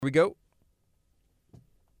Here we go.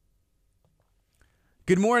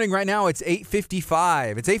 Good morning. Right now it's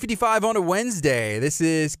 8:55. It's 8:55 on a Wednesday. This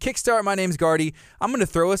is Kickstart. My name's Gardy. I'm going to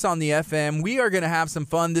throw us on the FM. We are going to have some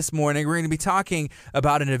fun this morning. We're going to be talking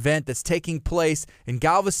about an event that's taking place in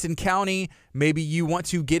Galveston County. Maybe you want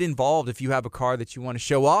to get involved if you have a car that you want to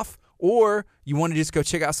show off, or you want to just go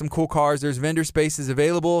check out some cool cars. There's vendor spaces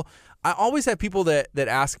available. I always have people that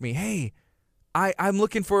ask me, hey, I'm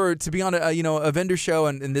looking to be on a vendor show,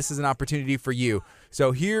 and this is an opportunity for you.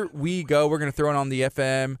 So here we go. We're going to throw it on the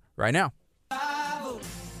FM right now.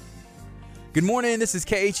 Good morning. This is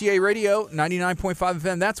KHEA Radio, 99.5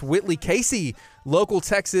 FM. That's Whitley Casey, local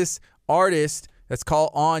Texas artist. That's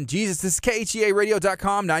Call on Jesus. This is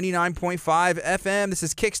KHEARadio.com, 99.5 FM. This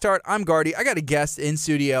is Kickstart. I'm Gardy. I got a guest in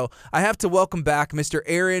studio. I have to welcome back Mr.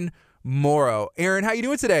 Aaron Morrow. Aaron, how you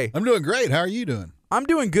doing today? I'm doing great. How are you doing? I'm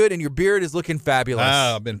doing good, and your beard is looking fabulous.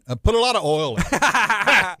 I put a lot of oil in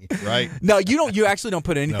it. Right? No, you don't. You actually don't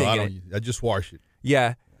put anything in it. I just wash it.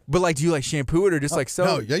 Yeah, but do you shampoo it or just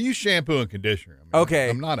soap? No, I use shampoo and conditioner. Okay.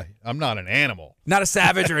 I'm not an animal. Not a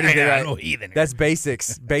savage or anything. I'm no heathen. That's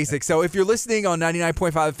basics. Basics. So if you're listening on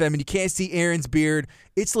 99.5 FM and you can't see Aaron's beard,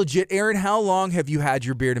 it's legit. Aaron, how long have you had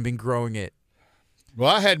your beard and been growing it? Well,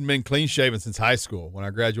 I hadn't been clean shaven since high school when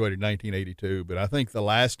I graduated in 1982, but I think the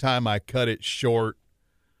last time I cut it short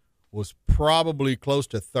was probably close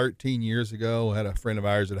to 13 years ago. I had a friend of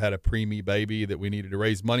ours that had a preemie baby that we needed to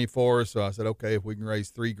raise money for, so I said, okay, if we can raise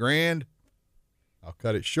 $3,000, I'll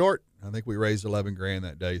cut it short. I think we raised $11,000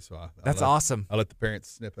 that day, so that's awesome. I let the parents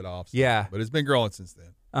snip it off. So, yeah, but it's been growing since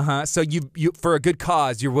then. So you for a good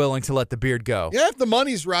cause, you're willing to let the beard go. Yeah, if the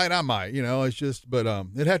money's right, I might. It's just, but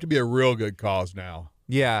it'd have to be a real good cause now.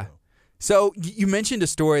 Yeah. So you mentioned a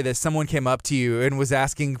story that someone came up to you and was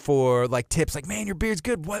asking for tips, man, your beard's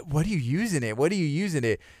good. What do you use in it? What do you use in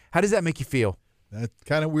it? How does that make you feel? That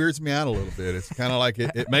kind of weirds me out a little bit. It's kind of like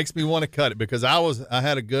it makes me want to cut it because I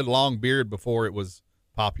had a good long beard before it was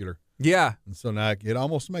popular. Yeah. And so now it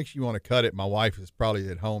almost makes you want to cut it. My wife is probably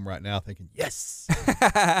at home right now thinking, yes.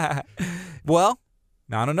 Well,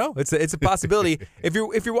 I don't know. It's a possibility. If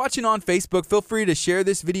you're watching on Facebook, feel free to share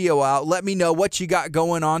this video out. Let me know what you got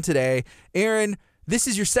going on today. Aaron, this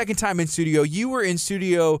is your second time in studio. You were in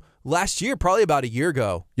studio last year, probably about a year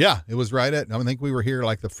ago. Yeah, it was I think we were here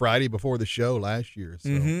the Friday before the show last year.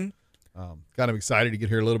 So kind of excited to get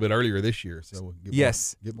here a little bit earlier this year. So we'll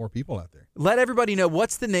get more people out there. Let everybody know,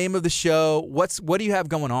 what's the name of the show? What do you have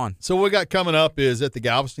going on? So what we got coming up is at the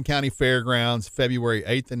Galveston County Fairgrounds, February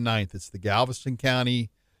 8th and 9th. It's the Galveston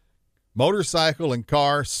County Motorcycle and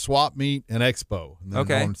Car Swap Meet and Expo. And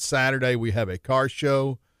then on Saturday, we have a car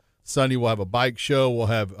show. Sunday, we'll have a bike show. We'll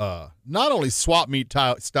have not only swap meet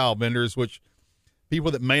style vendors, which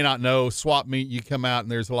people that may not know, swap meet, you come out and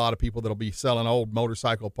there's a lot of people that'll be selling old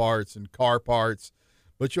motorcycle parts and car parts.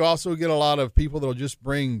 But you also get a lot of people that'll just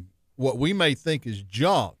bring what we may think is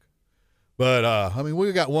junk. But,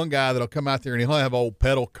 we got one guy that'll come out there and he'll have old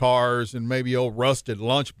pedal cars and maybe old rusted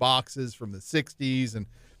lunch boxes from the 60s and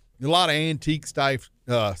a lot of antiques type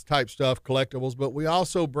stuff, collectibles. But we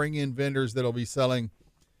also bring in vendors that'll be selling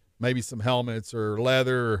maybe some helmets or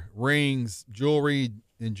leather, rings, jewelry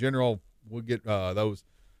in general. We'll get those.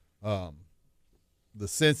 The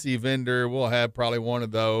Cincy vendor, we'll have probably one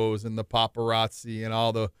of those, and the paparazzi and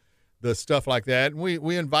all the stuff like that. And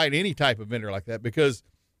we invite any type of vendor like that because,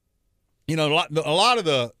 a lot of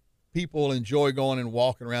the people enjoy going and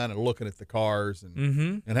walking around and looking at the cars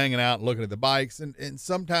and hanging out and looking at the bikes. And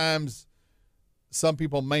sometimes some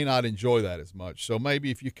people may not enjoy that as much. So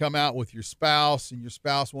maybe if you come out with your spouse and your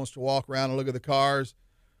spouse wants to walk around and look at the cars,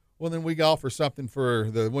 well, then we offer something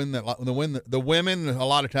for the women a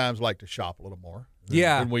lot of times like to shop a little more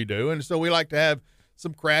than we do. And so we like to have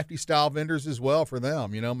some crafty style vendors as well for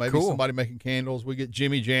them. Maybe somebody making candles. We get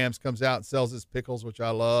Jimmy Jams comes out and sells his pickles, which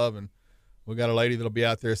I love. And we got a lady that'll be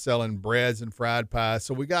out there selling breads and fried pies.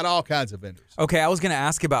 So we got all kinds of vendors. Okay, I was going to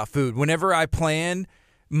ask about food. Whenever I plan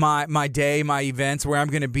my day, my events, where I'm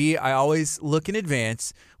going to be, I always look in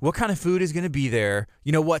advance. What kind of food is going to be there?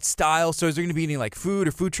 What style? So is there going to be any food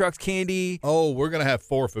or food trucks, candy? Oh, we're going to have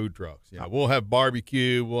 4 food trucks. Yeah, we'll have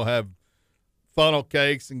barbecue. We'll have funnel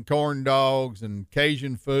cakes and corn dogs and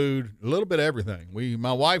Cajun food, a little bit of everything.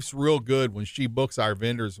 My wife's real good when she books our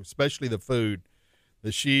vendors, especially the food,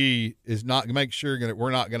 that she is not make sure that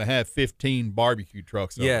we're not going to have 15 barbecue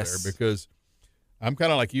trucks over there because I'm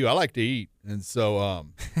kind of like you. I like to eat. And so,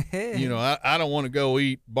 I don't want to go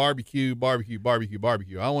eat barbecue.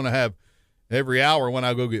 I want to have every hour when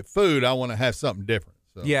I go get food, I want to have something different.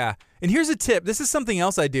 So. Yeah. And here's a tip. This is something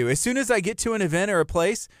else I do. As soon as I get to an event or a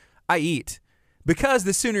place, I eat. Because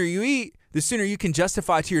the sooner you eat, the sooner you can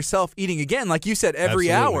justify to yourself eating again, like you said, every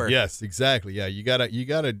Absolutely. hour. Yes, exactly. Yeah, you gotta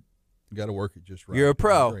work it just right. You're a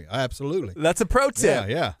pro. Absolutely. That's a pro tip.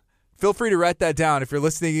 Yeah. Feel free to write that down if you're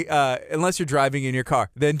listening, unless you're driving in your car.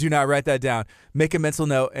 Then do not write that down. Make a mental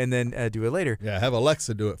note and then do it later. Yeah, have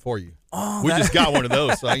Alexa do it for you. Oh, we just got one of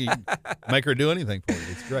those, so I can make her do anything for you.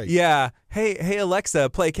 It's great. Yeah. Hey, Alexa,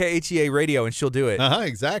 play KHEA radio, and she'll do it.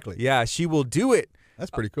 Exactly. Yeah, she will do it. That's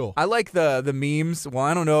pretty cool. I like the memes. Well,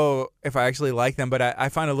 I don't know if I actually like them, but I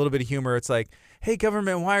find a little bit of humor. It's like, hey,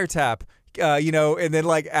 government wiretap. And then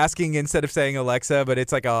like asking instead of saying Alexa, but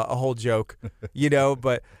it's like a whole joke,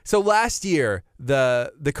 But so last year,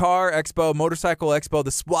 the car expo, motorcycle expo,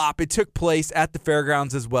 the swap, it took place at the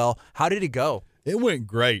fairgrounds as well. How did it go? It went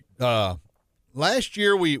great. Last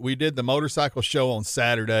year we did the motorcycle show on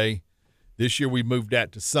Saturday. This year we moved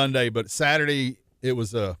that to Sunday, but Saturday it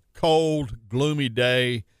was a cold, gloomy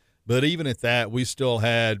day. But even at that, we still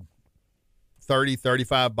had 30,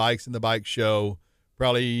 35 bikes in the bike show.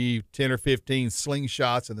 Probably 10 or 15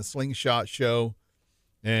 slingshots in the slingshot show,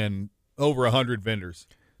 and over 100 vendors.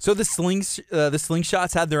 So the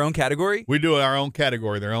slingshots had their own category? We do our own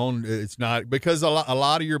category, their own. It's not because a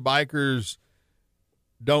lot of your bikers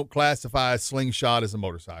don't classify a slingshot as a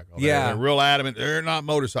motorcycle. Yeah. They're real adamant they're not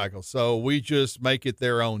motorcycles. So we just make it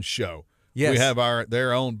their own show. Yes. We have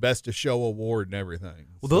their own best of show award and everything.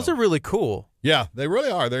 Well, those are really cool. Yeah, they really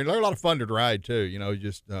are. They're a lot of fun to ride too.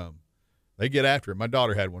 They get after it. My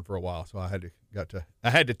daughter had one for a while, so I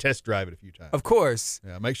had to test drive it a few times. Of course.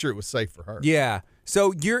 Yeah, make sure it was safe for her. Yeah.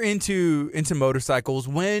 So you're into motorcycles.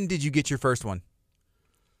 When did you get your first one?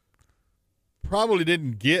 Probably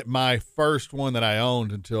didn't get my first one that I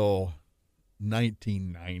owned until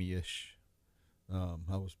 1990-ish. I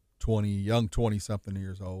was 20-something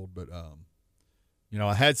years old, but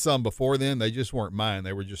I had some before then. They just weren't mine.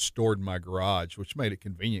 They were just stored in my garage, which made it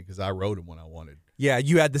convenient because I rode them when I wanted. Yeah,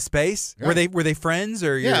 you had the space. Yeah. Were they friends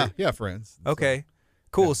or? Yeah, friends. Okay,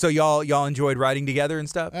 cool. Yeah. So y'all enjoyed riding together and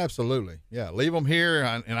stuff. Absolutely. Yeah, leave them here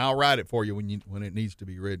and I'll ride it for you when it needs to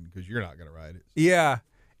be ridden because you're not going to ride it. Yeah.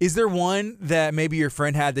 Is there one that maybe your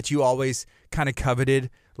friend had that you always kind of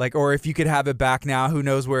coveted, like, or if you could have it back now, who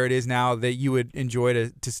knows where it is now, that you would enjoy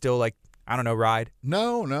to still, like, I don't know, ride?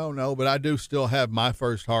 No, but I do still have my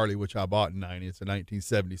first Harley, which I bought in 90. It's a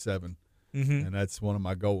 1977. Mm-hmm. And that's one of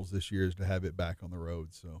my goals this year is to have it back on the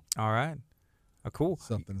road. So, all right. Cool.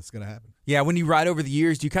 Something that's going to happen. Yeah, when you ride over the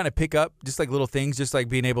years, do you kind of pick up just like little things, just like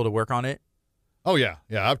being able to work on it? Oh yeah,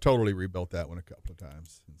 I've totally rebuilt that one a couple of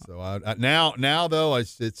times. And so I now though I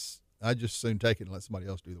just soon take it and let somebody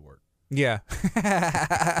else do the work. Yeah.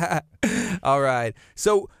 All right.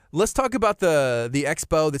 So let's talk about the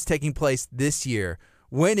expo that's taking place this year.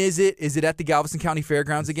 When is it? Is it at the Galveston County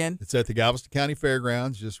Fairgrounds again? It's at the Galveston County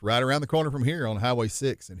Fairgrounds, just right around the corner from here on Highway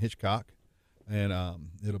 6 in Hitchcock. And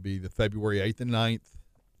it'll be the February 8th and 9th.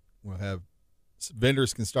 We'll have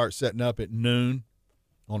vendors can start setting up at noon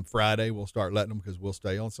on Friday. We'll start letting them because we'll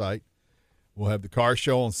stay on site. We'll have the car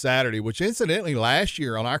show on Saturday, which incidentally last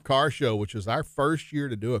year on our car show, which was our first year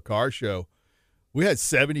to do a car show, we had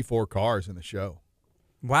 74 cars in the show.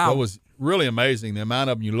 Wow. That was really amazing, the amount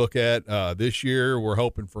of them you look at. This year we're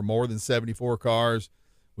hoping for more than 74 cars.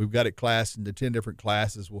 We've got it classed into 10 different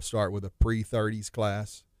classes. We'll start with a pre-30s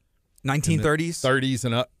class. 1930s? 30s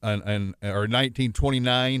and up, or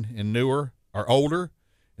 1929 and newer or older.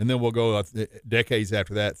 And then we'll go decades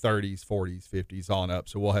after that, 30s, 40s, 50s, on up.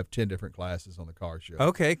 So we'll have 10 different classes on the car show.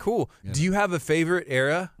 Okay, cool. Do you have a favorite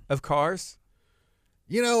era of cars?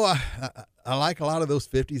 I like a lot of those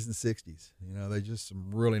 50s and 60s. They're just some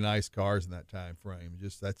really nice cars in that time frame.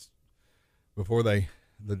 Just that's before the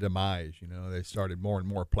demise. They started more and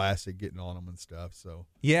more plastic getting on them and stuff. So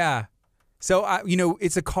yeah. So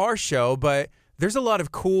it's a car show, but there's a lot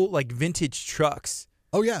of cool like vintage trucks.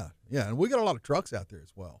 Oh yeah, and we got a lot of trucks out there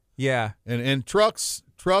as well. Yeah, and trucks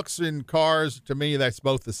and cars, to me that's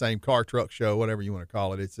both the same car truck show, whatever you want to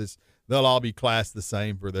call it. It's just they'll all be classed the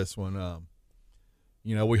same for this one.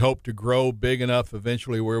 We hope to grow big enough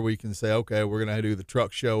eventually where we can say, okay, we're going to do the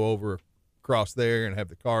truck show over across there and have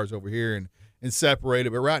the cars over here and separate it.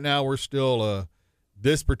 But right now we're still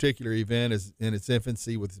this particular event is in its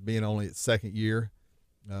infancy with it being only its second year.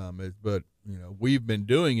 But we've been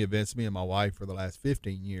doing events, me and my wife, for the last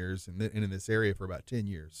 15 years and in this area for about 10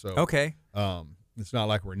 years. So okay. It's not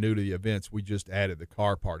like we're new to the events. We just added the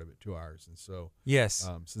car part of it to ours. And so yes,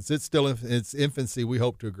 since it's still in its infancy, we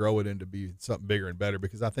hope to grow it into be something bigger and better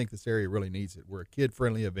because I think this area really needs it. We're a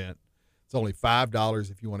kid-friendly event. It's only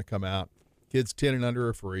 $5 if you want to come out. Kids 10 and under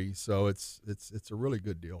are free, so it's a really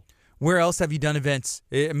good deal. Where else have you done events?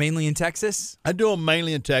 Mainly in Texas? I do them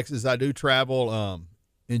mainly in Texas. I do travel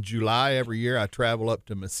in July every year, I travel up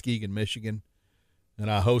to Muskegon, Michigan, and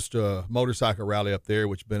I host a motorcycle rally up there,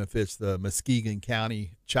 which benefits the Muskegon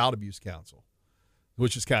County Child Abuse Council,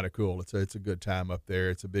 which is kind of cool. It's a good time up there.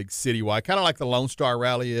 It's a big citywide, kind of like the Lone Star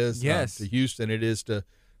Rally is to Houston. It is to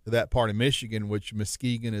that part of Michigan, which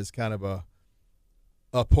Muskegon is kind of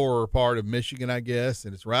a poorer part of Michigan, I guess,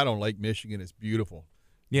 and it's right on Lake Michigan. It's beautiful.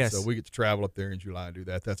 Yes. So we get to travel up there in July and do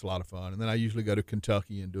that. That's a lot of fun. And then I usually go to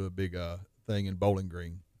Kentucky and do a big thing in Bowling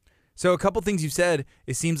Green. So a couple things you've said,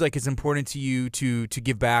 it seems like it's important to you to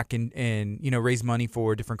give back and raise money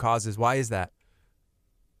for different causes. Why is that?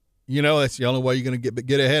 That's the only way you're going to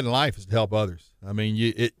get ahead in life is to help others. I mean,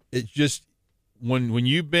 it's just when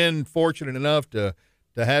you've been fortunate enough to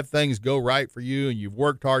have things go right for you and you've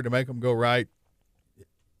worked hard to make them go right,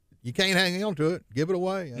 you can't hang on to it. Give it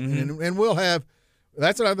away. Mm-hmm. And we'll have –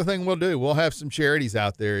 that's another thing we'll do. We'll have some charities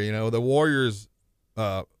out there. The Warriors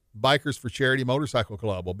Bikers for Charity Motorcycle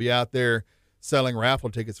Club will be out there selling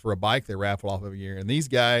raffle tickets for a bike they raffle off every year. And these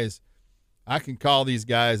guys – I can call these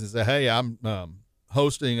guys and say, hey, I'm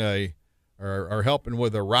hosting or helping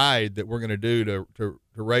with a ride that we're going to do to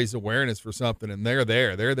raise awareness for something. And they're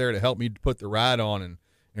there. They're there to help me put the ride on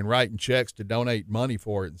and writing checks to donate money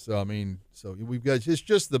for it. And so, so we've got, it's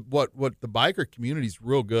just what the biker community is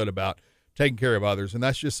real good about, taking care of others. And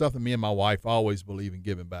that's just something me and my wife always believe in,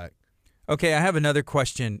 giving back. Okay, I have another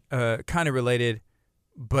question, kind of related,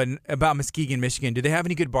 but about Muskegon, Michigan. Do they have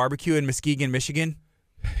any good barbecue in Muskegon, Michigan?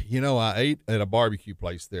 I ate at a barbecue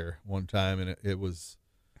place there one time, and it was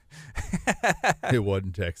it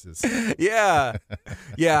wasn't Texas. Yeah.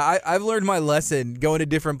 I've learned my lesson going to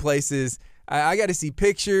different places. I got to see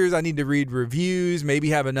pictures. I need to read reviews, maybe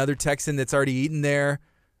have another Texan that's already eaten there,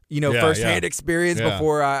 firsthand experience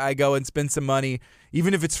before I go and spend some money,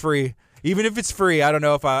 even if it's free. I don't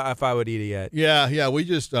know if I would eat it yet. Yeah. We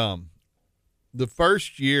just the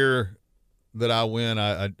first year that I went,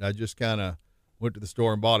 I just kind of went to the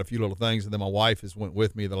store and bought a few little things, and then my wife has went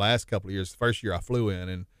with me the last couple of years. The first year I flew in,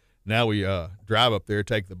 and now we drive up there,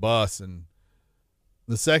 take the bus. And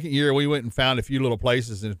the second year we went and found a few little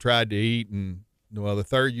places and tried to eat. And the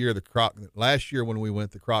third year, last year when we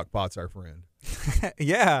went, the crock pot's our friend.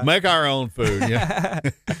 Yeah. Make our own food. Yeah.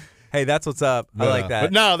 Hey, that's what's up. I like that.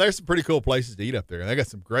 But no, there's some pretty cool places to eat up there. They got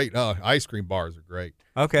some great ice cream bars are great.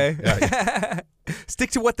 Okay. Yeah.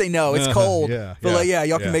 Stick to what they know. It's cold.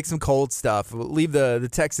 Y'all can make some cold stuff. Leave the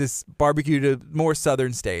Texas barbecue to more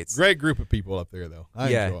southern states. Great group of people up there, though. I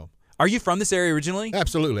enjoy them. Are you from this area originally?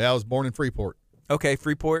 Absolutely. I was born in Freeport. Okay,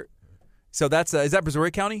 Freeport. So that's is that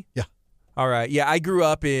Brazoria County? Yeah. All right. Yeah, I grew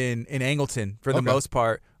up in Angleton for the most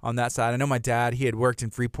part on that side. I know my dad, he had worked in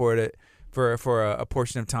Freeport for a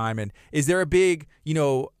portion of time. And is there a big,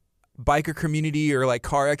 biker community or like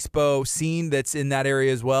car expo scene that's in that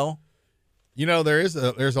area as well? There's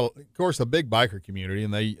of course a big biker community,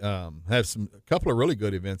 and they have a couple of really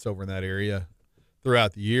good events over in that area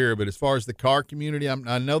throughout the year. But as far as the car community,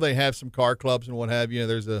 I know they have some car clubs and what have you.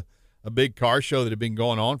 There's a big car show that had been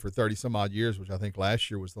going on for 30 some odd years, which I think last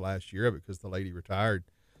year was the last year of it because the lady retired.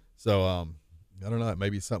 So I don't know. It may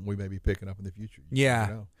be something we may be picking up in the future.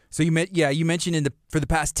 Yeah. So you mentioned for the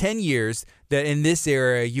past 10 years that in this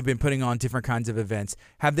area you've been putting on different kinds of events.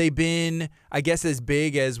 Have they been, I guess, as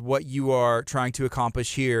big as what you are trying to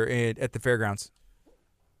accomplish here at the fairgrounds?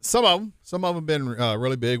 Some of them have been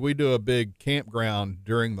really big. We do a big campground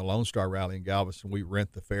during the Lone Star Rally in Galveston. We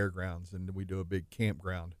rent the fairgrounds and we do a big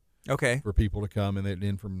campground. Okay. For people to come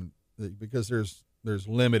because there's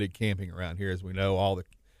limited camping around here, as we know. All the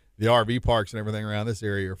RV parks and everything around this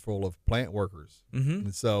area are full of plant workers. Mm-hmm.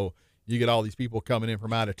 And so you get all these people coming in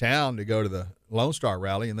from out of town to go to the Lone Star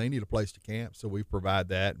Rally, and they need a place to camp. So we provide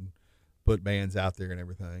that and put bands out there and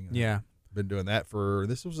everything. Yeah. Been doing that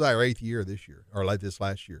this was our 8th year this year, or like this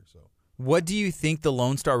last year. So what do you think the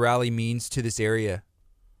Lone Star Rally means to this area?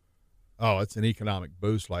 Oh, it's an economic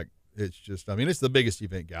boost. It's the biggest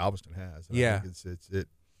event Galveston has. Yeah. I think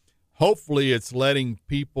hopefully it's letting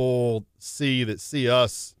people see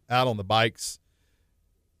us out on the bikes,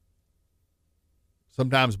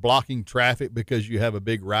 sometimes blocking traffic because you have a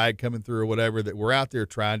big ride coming through or whatever, that we're out there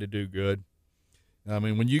trying to do good.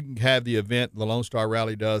 When you can have the event the Lone Star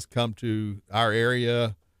Rally does come to our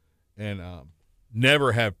area and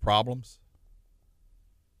never have problems,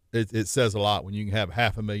 it says a lot when you can have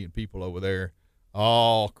 500,000 people over there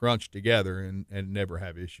all crunched together and never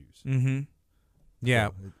have issues. Mm-hmm. Yeah.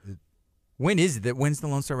 So When's the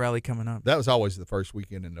Lone Star Rally coming up? That was always the first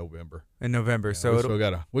weekend in November. Yeah,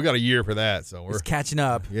 so we got a year for that. So we're catching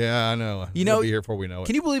up. Yeah, I know. We'll be here before we know it.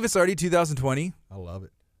 Can you believe it's already 2020? I love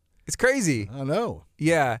it. It's crazy. I know.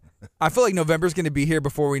 Yeah. I feel like November's going to be here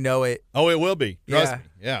before we know it. Oh, it will be. Trust me.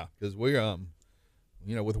 Yeah, because we're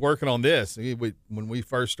with working on this, when we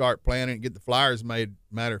first start planning and get the flyers made,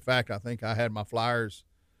 matter of fact, I think I had my flyers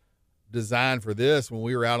designed for this when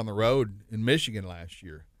we were out on the road in Michigan last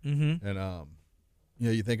year. Mm-hmm. And,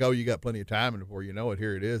 you think, oh, you got plenty of time, and before you know it,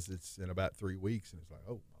 here it is. It's in about 3 weeks, and it's like,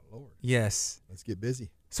 oh, my Lord. Yes. Let's get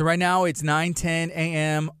busy. So right now it's 9:10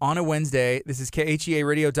 a.m. on a Wednesday. This is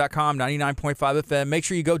KHEAradio.com, 99.5 FM. Make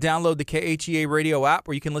sure you go download the KHEA Radio app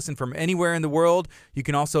where you can listen from anywhere in the world. You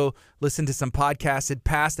can also listen to some podcasted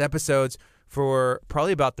past episodes for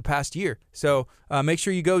probably about the past year. So make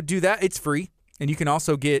sure you go do that. It's free. And you can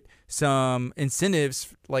also get some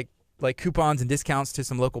incentives like coupons and discounts to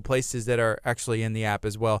some local places that are actually in the app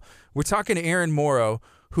as well. We're talking to Aaron Morrow,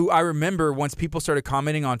 who I remember once people started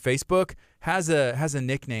commenting on Facebook has a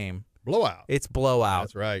nickname. Blowout. It's Blowout.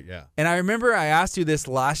 That's right, yeah. And I remember I asked you this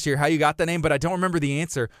last year, how you got that name, but I don't remember the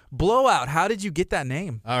answer. Blowout, how did you get that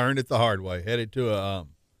name? I earned it the hard way. Headed to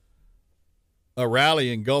a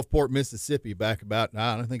rally in Gulfport, Mississippi back about,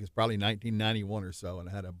 I think it's probably 1991 or so, and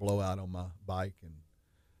I had a blowout on my bike, and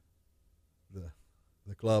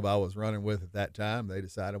the club I was running with at that time, they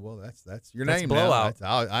decided, well, that's your name Blowout.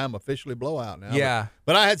 now. I am officially Blowout now. Yeah.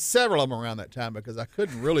 But I had several of them around that time because I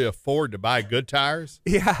couldn't really afford to buy good tires.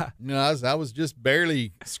 Yeah. I was just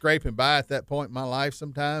barely scraping by at that point in my life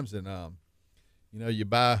sometimes, and you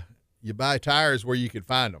buy tires where you could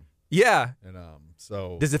find them. Yeah. And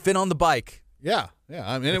so does it fit on the bike? Yeah.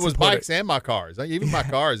 I mean, That's it was important. bikes and my cars. Even my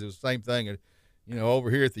cars, it was the same thing. Over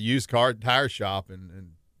here at the used car tire shop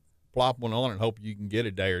and plop one on and hope you can get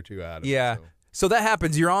a day or two out of it. Yeah. So that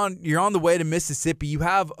happens. You're on the way to Mississippi. You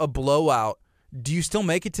have a blowout. Do you still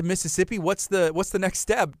make it to Mississippi? What's the next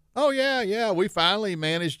step? Oh yeah. We finally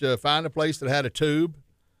managed to find a place that had a tube.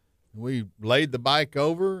 We laid the bike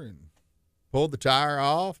over and pulled the tire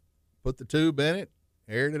off, put the tube in it,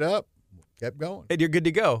 aired it up, kept going. And you're good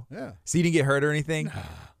to go. Yeah. So you didn't get hurt or anything?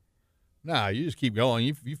 Nah, you just keep going.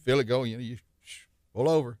 You feel it going, you pull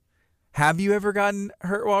over. Have you ever gotten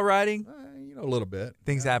hurt while riding? A little bit.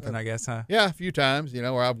 Things happen, I guess, huh? Yeah, a few times,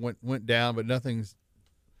 where I went down, but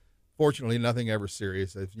fortunately, nothing ever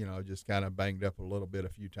serious. I've, just kind of banged up a little bit a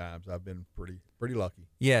few times. I've been pretty lucky.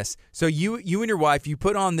 Yes. So you and your wife, you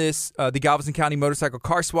put on this, the Galveston County Motorcycle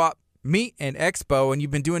Car Swap Meet and Expo, and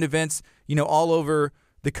you've been doing events, all over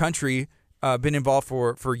the country, been involved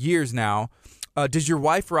for years now. Does your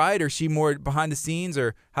wife ride, or is she more behind the scenes,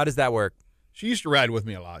 or how does that work? She used to ride with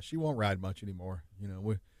me a lot. She won't ride much anymore.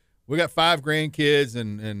 We got 5 grandkids,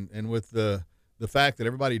 and with the fact that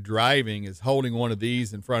everybody driving is holding one of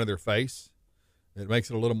these in front of their face, it makes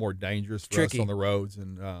it a little more dangerous for us on the roads.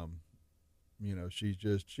 And she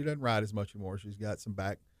doesn't ride as much anymore. She's got some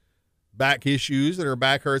back issues, and her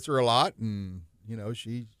back hurts her a lot, and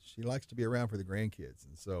she likes to be around for the grandkids,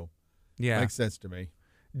 and so it makes sense to me.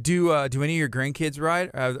 Do any of your grandkids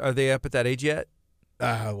ride? Are they up at that age yet?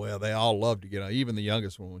 Well, they all love to get on. Even the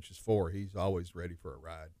youngest one, which is 4, he's always ready for a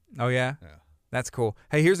ride. Oh, yeah? Yeah. That's cool.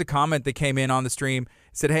 Hey, here's a comment that came in on the stream.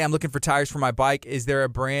 It said, hey, I'm looking for tires for my bike. Is there a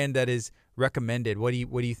brand that is recommended? What do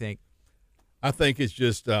you think? I think it's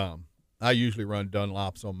just I usually run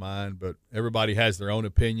Dunlops on mine, but everybody has their own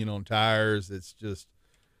opinion on tires. It's just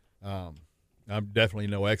I'm definitely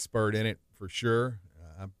no expert in it for sure.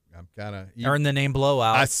 I'm kind of earn the name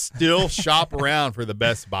Blowout. I still shop around for the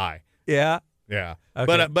best buy. Yeah. Yeah.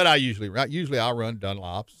 Okay. But I usually I'll run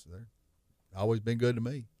Dunlops. They're always been good to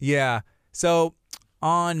me. Yeah. So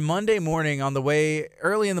on Monday morning,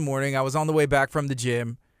 early in the morning, I was on the way back from the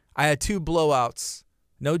gym. I had 2 blowouts.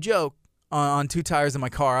 No joke. On 2 tires in my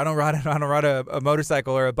car. I don't ride a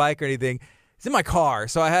motorcycle or a bike or anything. It's in my car.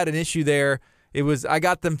 So I had an issue there. I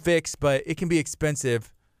got them fixed, but it can be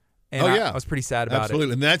expensive. And I was pretty sad about it.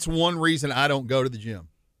 Absolutely. And that's one reason I don't go to the gym.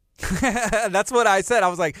 That's what I said. I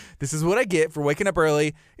was like, this is what I get for waking up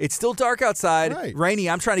early. It's still dark outside, right. Rainy.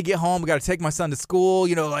 I'm trying to get home. I got to take my son to school.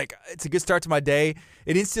 It's a good start to my day.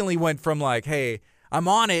 It instantly went from like, hey, I'm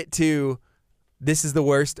on it to this is the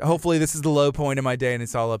worst. Hopefully this is the low point in my day and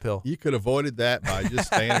it's all uphill. You could have avoided that by just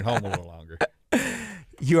staying at home a little longer.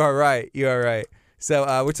 You are right.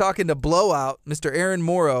 So we're talking to Blowout, Mr. Aaron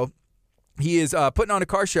Morrow. He is putting on a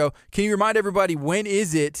car show. Can you remind everybody, when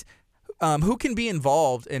is it? Who can be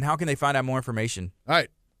involved, and how can they find out more information? All right.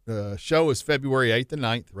 The show is February 8th and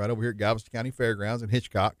 9th, right over here at Galveston County Fairgrounds in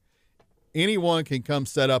Hitchcock. Anyone can come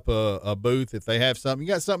set up a booth if they have something.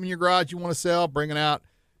 You got something in your garage you want to sell, bring it out.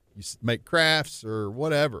 You make crafts or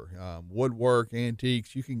whatever, woodwork,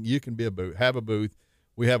 antiques. You can be have a booth.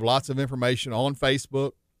 We have lots of information on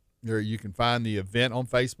Facebook. There you can find the event on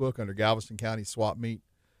Facebook under Galveston County Swap Meet.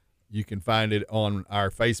 You can find it on our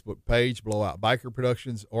Facebook page, Blowout Biker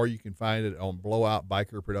Productions, or you can find it on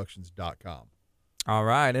blowoutbikerproductions.com. All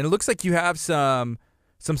right. And it looks like you have some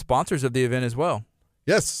sponsors of the event as well.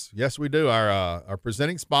 Yes, we do. Our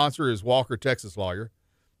presenting sponsor is Walker Texas Lawyer.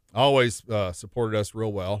 Always supported us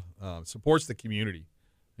real well. Supports the community.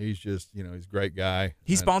 He's just, he's a great guy.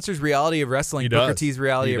 He sponsors Reality of Wrestling, Booker T's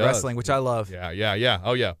Reality of Wrestling, which I love. Yeah.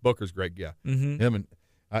 Oh, yeah. Booker's great guy. Mm-hmm. Him and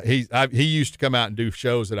he used to come out and do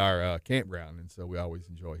shows at our campground, and so we always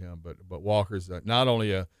enjoy him. But Walker's not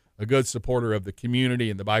only a good supporter of the community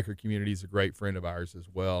and the biker community, he's a great friend of ours as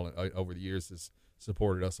well. And over the years has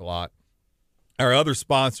supported us a lot. Our other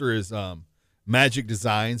sponsor is Magic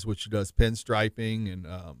Designs, which does pinstriping and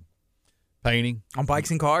painting on bikes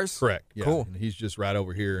and cars. Correct. Yeah. Cool. And he's just right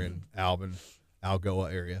over here in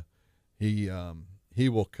Algoa area. He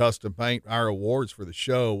will custom paint our awards for the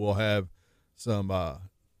show. We'll have some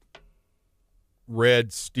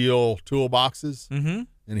red steel toolboxes,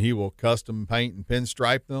 and he will custom paint and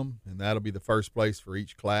pinstripe them, and that'll be the first place for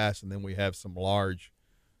each class. And then we have some large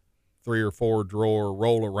 3 or 4 drawer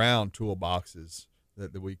roll around toolboxes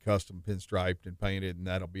that we custom pinstriped and painted, and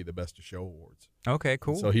that'll be the Best of Show awards. Okay,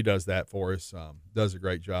 cool. So he does that for us. Does a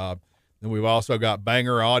great job. Then we've also got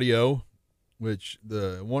Banger Audio, which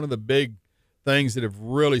one of the big things that have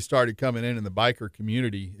really started coming in the biker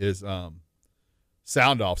community is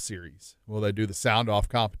sound off series. Well, they do the sound off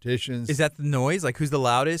competitions. Is that the noise? Like who's the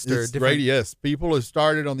loudest or different? Yes. People have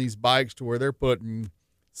started on these bikes to where they're putting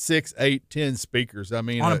 6, 8, 10 speakers. I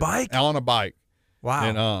mean, on a bike? On a bike.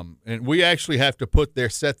 Wow. And we actually have to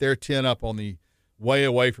set their tent up on the way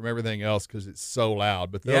away from everything else because it's so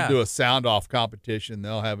loud. But they'll do a sound off competition.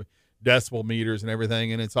 They'll have decibel meters and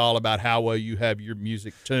everything, and it's all about how well you have your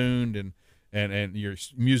music tuned and your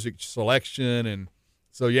music selection. And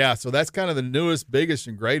so that's kind of the newest, biggest,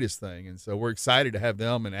 and greatest thing. And so we're excited to have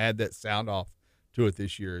them and add that sound off to it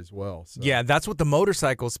this year as well. So. Yeah, that's what the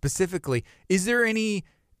motorcycle specifically. Is there any,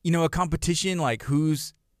 a competition like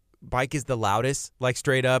whose bike is the loudest, like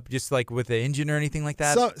straight up, just like with the engine or anything like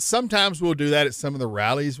that? So, sometimes we'll do that at some of the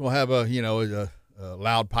rallies. We'll have a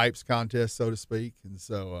loud pipes contest, so to speak. And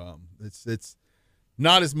so it's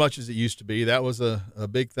not as much as it used to be. That was a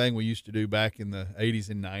big thing we used to do back in the 80s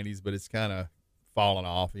and 90s, but it's kind of fallen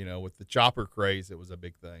off. With the chopper craze, it was a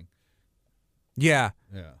big thing. Yeah,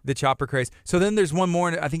 the chopper craze. So then there's one more.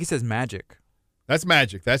 I think he says Magic. That's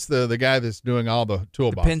Magic. That's the guy that's doing all the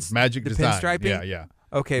toolboxes. Magic Design. Pinstriping? Yeah.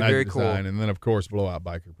 Okay, Magic very Design, cool. And then, of course, Blowout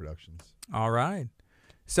Biker Productions. All right.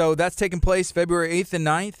 So that's taking place February 8th and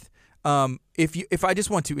 9th. If I just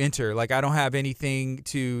want to enter, like I don't have anything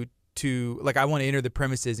to like I want to enter the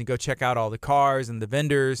premises and go check out all the cars and the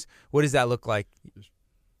vendors, what does that look like? Just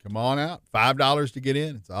come on out. $5 to get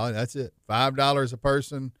in. That's it. $5 a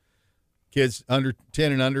person. Kids under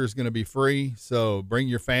 10 and under is going to be free. So bring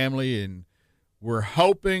your family, and we're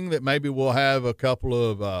hoping that maybe we'll have a couple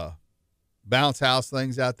of bounce house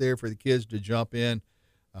things out there for the kids to jump in.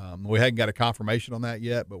 We haven't got a confirmation on that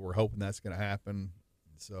yet, but we're hoping that's going to happen.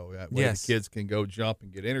 So that way the kids can go jump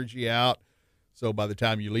and get energy out. So by the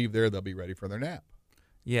time you leave there, they'll be ready for their nap.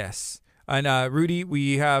 Yes. And Rudy,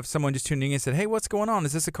 we have someone just tuning in and said, hey, what's going on?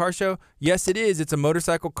 Is this a car show? Yes, it is. It's a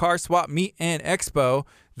motorcycle car swap meet and expo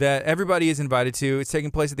that everybody is invited to. It's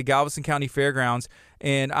taking place at the Galveston County Fairgrounds.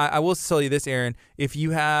 And I will tell you this, Aaron, if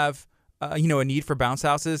you have a need for bounce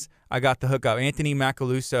houses, I got the hookup. Anthony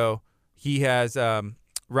Macaluso, he has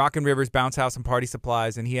Rockin' Rivers Bounce House and Party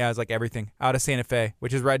Supplies, and he has like everything out of Santa Fe,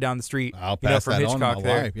 which is right down the street. I'll pass from that Hitchcock on to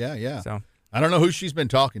my wife. Yeah. So I don't know who she's been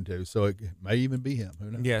talking to, so it may even be him.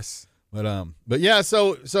 Who knows? yes. But yeah,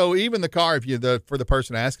 so even the car, for the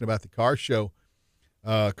person asking about the car show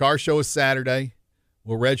is Saturday.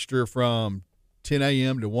 We'll register from 10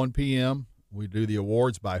 a.m. to 1 p.m. We do the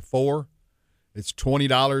awards by 4. It's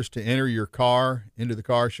 $20 to enter your car into the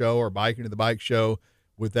car show or bike into the bike show.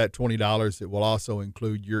 With that $20, it will also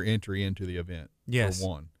include your entry into the event. Yes. For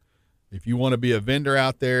one. If you want to be a vendor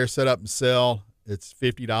out there, set up and sell, it's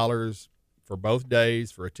 $50 for both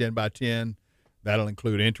days for a 10x10. That'll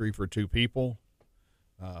include entry for 2 people.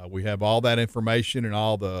 We have all that information, and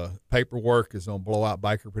all the paperwork is on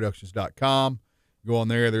blowoutbikerproductions.com. Go on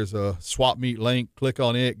there. There's a swap meet link. Click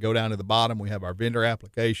on it. Go down to the bottom. We have our vendor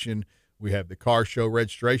application. We have the car show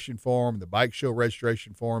registration form, the bike show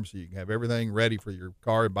registration form, so you can have everything ready for your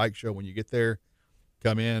car and bike show when you get there.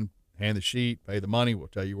 Come in, hand the sheet, pay the money. We'll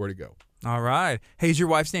tell you where to go. All right. Hey, is your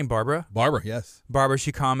wife's name Barbara? Barbara, yes. Barbara,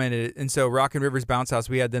 she commented, and so Rockin' Rivers Bounce House,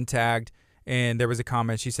 we had them tagged, and there was a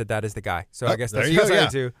comment. She said that is the guy. So I guess that's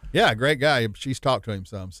excited too. Yeah, great guy. She's talked to him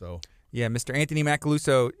some, so. Yeah, Mr. Anthony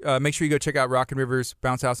Macaluso. Make sure you go check out Rockin' Rivers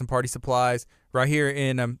Bounce House and Party Supplies right here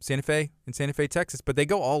in Santa Fe, Texas. But they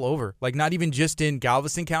go all over, like not even just in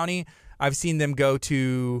Galveston County. I've seen them go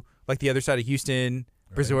to like the other side of Houston,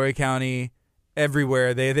 Brazoria County,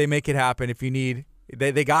 everywhere. They make it happen. If you need,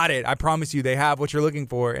 they got it. I promise you, they have what you're looking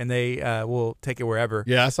for, and they will take it wherever.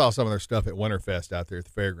 Yeah, I saw some of their stuff at Winterfest out there at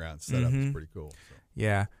the fairgrounds. Set up is pretty cool. So.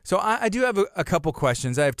 Yeah. So I do have a couple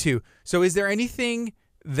questions. I have two. So is there anything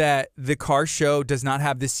that the car show does not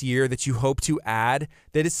have this year that you hope to add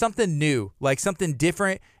that is something new, like something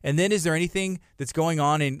different? And then is there anything that's going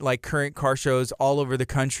on in like current car shows all over the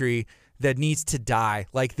country that needs to die?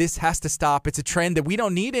 Like this has to stop. It's a trend that we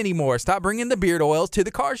don't need anymore. Stop bringing the beard oils to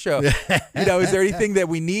the car show. Is there anything that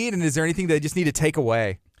we need, and is there anything that they just need to take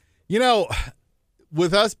away?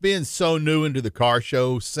 With us being so new into the car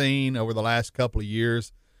show scene over the last couple of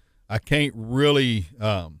years, I can't really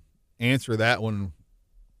answer that one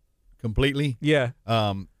completely. Yeah.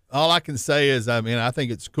 All I can say is, I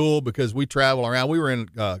think it's cool because we travel around. We were in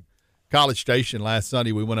College Station last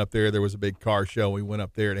Sunday. We went up there. There was a big car show. We went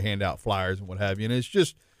up there to hand out flyers and what have you. And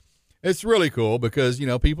it's really cool because,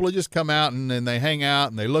 people will just come out and they hang out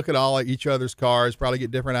and they look at each other's cars, probably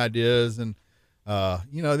get different ideas. And,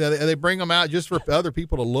 they bring them out just for other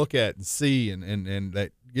people to look at and see. And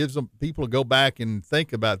that gives them people to go back and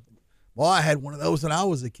think about, well, I had one of those when I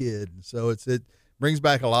was a kid. And so it brings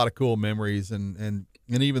back a lot of cool memories, and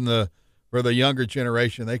even for the younger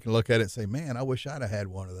generation, they can look at it and say, man, I wish I'd have had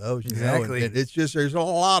one of those. Exactly. And it's just, there's a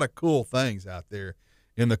lot of cool things out there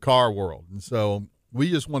in the car world. And so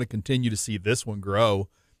we just want to continue to see this one grow.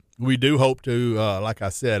 We do hope to, like I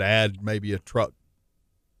said, add maybe a truck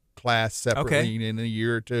class separately in a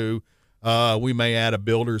year or two. We may add a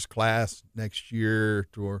builder's class next year.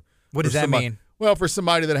 What does that mean? Well, for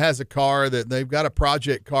somebody that has a car that they've got a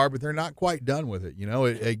project car, but they're not quite done with it,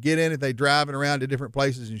 they get in it, they driving around to different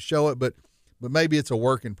places and show it, but maybe it's a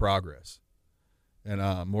work in progress,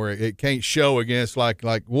 and where it can't show against like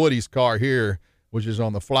Woody's car here, which is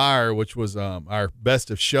on the flyer, which was our best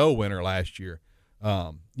of show winner last year.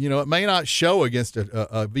 It may not show against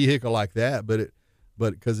a vehicle like that, but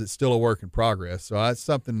because it's still a work in progress, so that's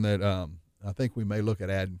something that I think we may look at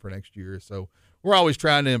adding for next year. So we're always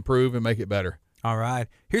trying to improve and make it better. All right.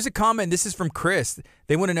 Here's a comment. This is from Chris.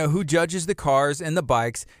 They want to know who judges the cars and the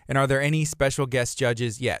bikes, and are there any special guest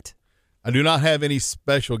judges yet? I do not have any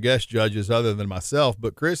special guest judges other than myself.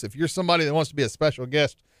 But, Chris, if you're somebody that wants to be a special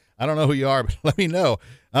guest, I don't know who you are, but let me know.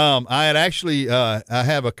 I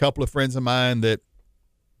have a couple of friends of mine that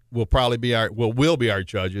will be our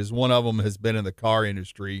judges. One of them has been in the car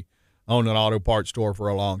industry, owned an auto parts store for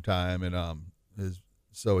a long time, and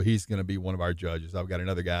so he's going to be one of our judges. I've got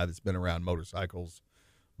another guy that's been around motorcycles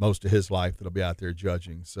most of his life that'll be out there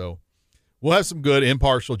judging. So we'll have some good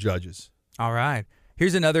impartial judges. All right.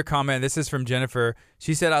 Here's another comment. This is from Jennifer.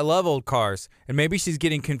 She said, I love old cars. And maybe she's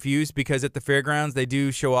getting confused because at the fairgrounds they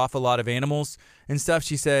do show off a lot of animals and stuff.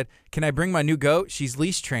 She said, can I bring my new goat? She's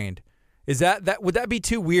leash trained. Is that would that be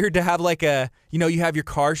too weird to have like you have your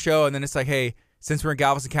car show and then it's like, hey, since we're in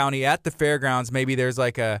Galveston County at the fairgrounds, maybe there's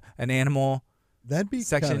like an animal That'd be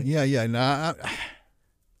section. Yeah. No,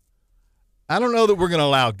 I don't know that we're going to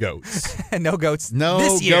allow goats. No goats.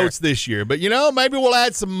 Goats this year. But maybe we'll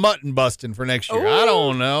add some mutton busting for next year. Ooh, I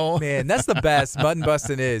don't know. Man, that's the best. Mutton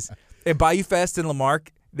busting is at Bayou Fest in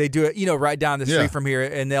Lamarck. They do it, right down the street from here,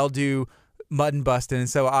 and they'll do mutton busting. And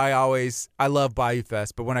so I love Bayou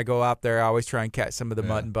Fest, but when I go out there, I always try and catch some of the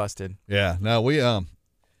mutton busting. Yeah. No,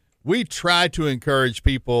 we try to encourage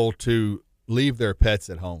people to leave their pets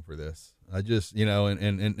at home for this. I just,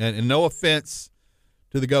 and no offense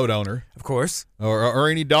to the goat owner, of course, or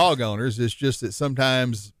any dog owners. It's just that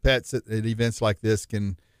sometimes pets at events like this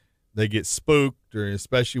they get spooked, or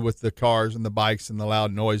especially with the cars and the bikes and the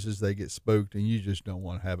loud noises, they get spooked, and you just don't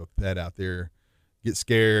want to have a pet out there get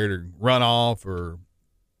scared or run off or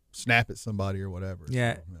snap at somebody or whatever.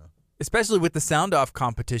 Yeah, so, especially with the sound off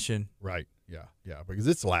competition. Right. Yeah, because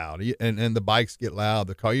it's loud, and the bikes get loud.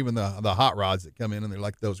 The car, even the hot rods that come in, and they're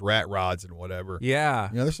like those rat rods and whatever. Yeah,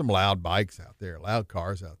 there's some loud bikes out there, loud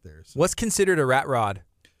cars out there. So. What's considered a rat rod?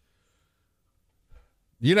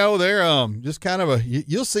 They're just kind of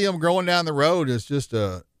you'll see them growing down the road. It's just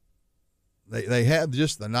they have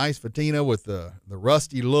just the nice patina with the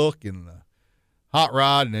rusty look and the hot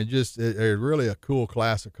rod, and they're really a cool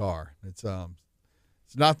class of car. It's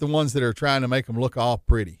not the ones that are trying to make them look all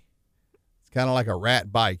pretty. Kind of like a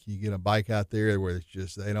rat bike. You get a bike out there where it's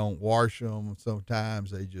just they don't wash them.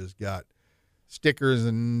 Sometimes they just got stickers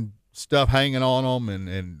and stuff hanging on them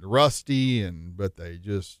and rusty, but they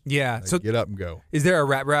just so get up and go. Is there a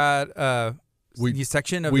rat rod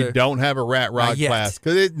section of we don't have a rat rod class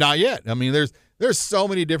because not yet. I mean, there's so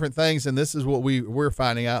many different things, and this is what we're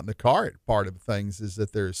finding out in the car part of things is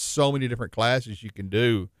that there's so many different classes you can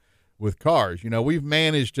do with cars. We've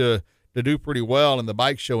managed to do pretty well in the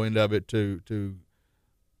bike show end of it to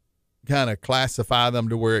kind of classify them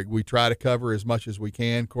to where we try to cover as much as we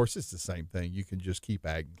can. Of course, it's the same thing. You can just keep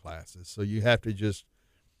adding classes. So you have to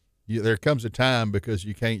there comes a time because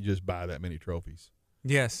you can't just buy that many trophies.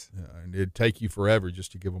 Yes. And it'd take you forever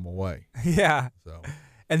just to give them away. Yeah. So.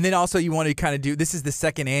 And then also you want to kind of this is the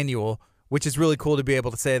second annual, which is really cool to be able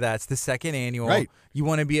to say that. It's the second annual. Right. You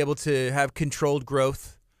want to be able to have controlled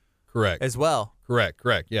growth. Correct. As well. Correct.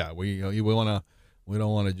 Yeah. We don't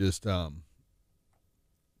want to just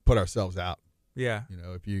put ourselves out. Yeah.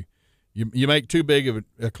 If you make too big of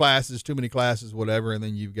a classes, too many classes, whatever, and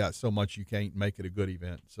then you've got so much you can't make it a good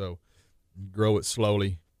event. So grow it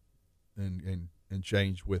slowly and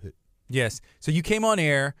change with it. Yes. So you came on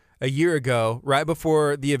air a year ago, right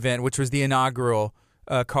before the event, which was the inaugural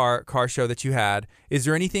car show that you had. Is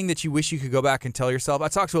there anything that you wish you could go back and tell yourself? I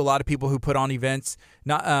talked to a lot of people who put on events.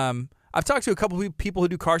 I've talked to a couple of people who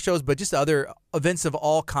do car shows, but just other events of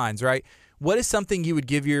all kinds, right? What is something you would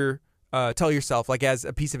give tell yourself, like as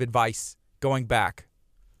a piece of advice going back?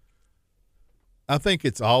 I think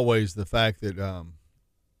it's always the fact that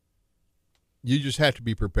you just have to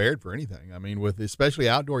be prepared for anything. I mean, with especially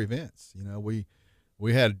outdoor events.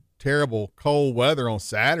 We had terrible cold weather on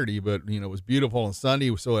Saturday, but it was beautiful on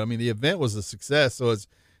Sunday. So I mean, the event was a success. So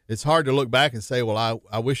it's hard to look back and say, well,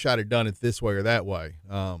 I wish I'd have done it this way or that way.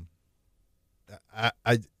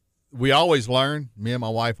 We always learn. Me and my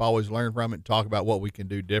wife always learn from it and talk about what we can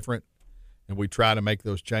do different, and we try to make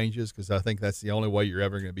those changes because I think that's the only way you're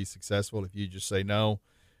ever going to be successful. If you just say no,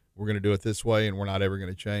 we're going to do it this way, and we're not ever going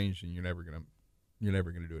to change, and you're never going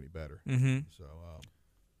to do any better. Mm-hmm. So,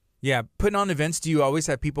 yeah, putting on events. Do you always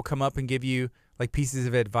have people come up and give you like pieces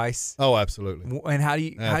of advice? Oh, absolutely. And how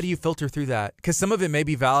do you filter through that? Because some of it may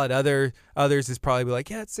be valid. Others is probably be like,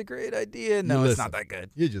 yeah, it's a great idea. No, it's not that good.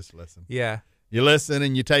 You just listen. Yeah. You listen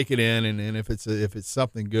and you take it in, and if it's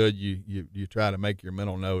something good, you try to make your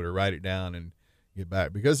mental note or write it down and get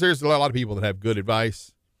back, because there's a lot of people that have good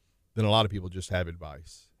advice, then a lot of people just have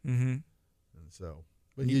advice. Mm-hmm. And so,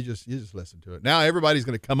 but you just listen to it. Now everybody's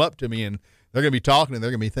going to come up to me and they're going to be talking and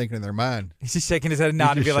they're going to be thinking in their mind. He's just shaking his head and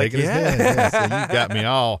nodding and be like, yeah. So you got me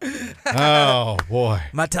all. Oh boy.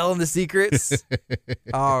 Am I telling the secrets?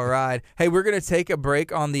 All right. Hey, we're going to take a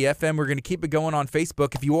break on the FM. We're going to keep it going on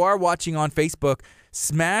Facebook. If you are watching on Facebook,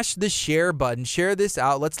 smash the share button. Share this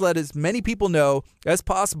out. Let's let as many people know as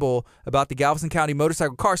possible about the Galveston County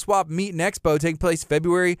Motorcycle Car Swap Meet and Expo taking place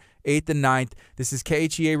February 8th and 9th. This is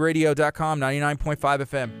KHEARadio.com, 99.5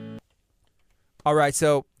 FM. All right,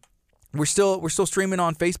 so we're still streaming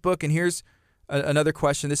on Facebook, and here's another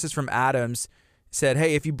question. This is from Adams. Said,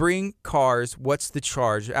 hey, if you bring cars, what's the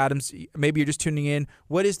charge? Adams, maybe you're just tuning in.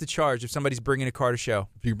 What is the charge if somebody's bringing a car to show?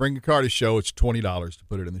 If you bring a car to show, it's $20 to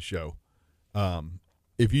put it in the show.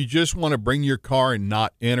 If you just want to bring your car and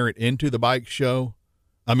not enter it into the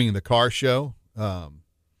the car show,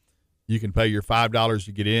 you can pay your $5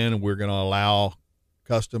 to get in, and we're going to allow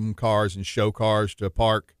custom cars and show cars to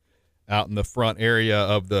park out in the front area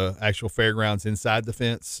of the actual fairgrounds inside the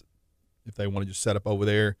fence if they want to just set up over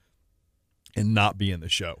there and not be in the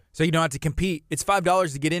show. So you don't have to compete. It's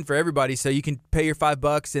 $5 to get in for everybody, so you can pay your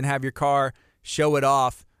 $5 and have your car, show it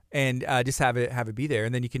off, and just have it be there,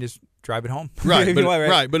 and then you can just drive it home. Right,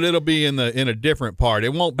 but it'll be in a different part.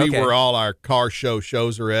 It won't be where all our car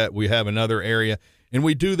shows are at. We have another area, and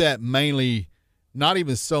we do that mainly not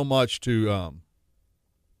even so much to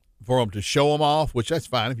for them to show them off, which that's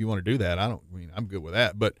fine if you want to do that. I'm good with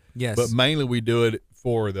that. But yes. But mainly we do it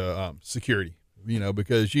for the security,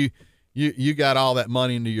 because you got all that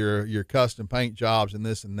money into your custom paint jobs and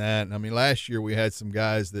this and that. And I mean, last year we had some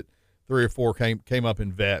guys that 3 or 4 came up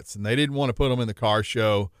in vets, and they didn't want to put them in the car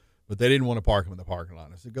show, but they didn't want to park them in the parking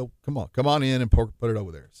lot. I said, come on in and put it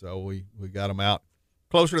over there. So we got them out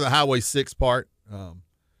closer to the Highway 6 part,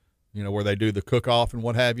 where they do the cook-off and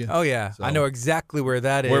what have you. Oh, yeah. So I know exactly where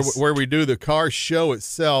that is. Where we do the car show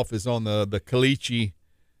itself is on the Caliche,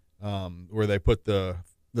 where they put the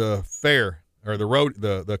fair or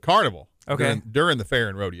the carnival during the fair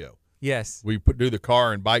and rodeo. Yes. We do the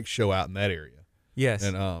car and bike show out in that area. Yes.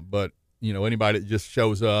 And but anybody that just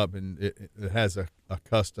shows up and it has a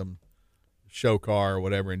custom show car or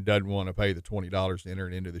whatever and doesn't want to pay the $20 to enter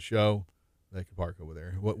it into the show, they can park over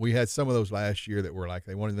there. We had some of those last year that were like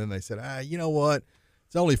they wanted. Then they said, you know what?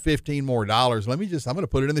 It's only $15 more. I'm going to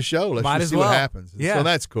put it in the show. Let's just see what happens. Yeah. So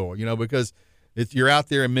that's cool, because you're out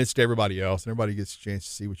there amidst everybody else, and everybody gets a chance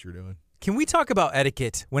to see what you're doing. Can we talk about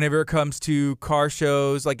etiquette whenever it comes to car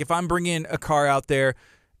shows? Like if I'm bringing a car out there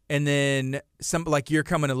and then you're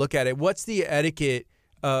coming to look at it, what's the etiquette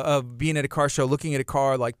of being at a car show, looking at a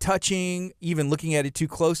car, like touching, even looking at it too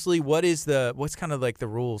closely? What's kind of like the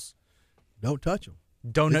rules? Don't touch them.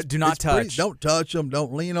 Do not touch. Don't touch them.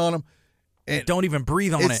 Don't lean on them. And don't even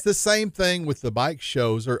breathe on it. It's the same thing with the bike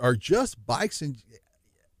shows or just bikes and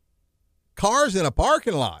cars in a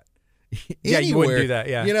parking lot. Yeah, you wouldn't do that,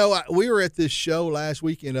 yeah. You know, we were at this show last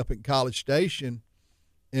weekend up at College Station,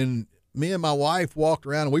 and me and my wife walked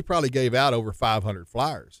around, and we probably gave out over 500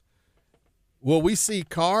 flyers. Well, we see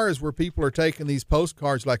cars where people are taking these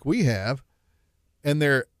postcards like we have, and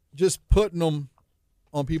they're just putting them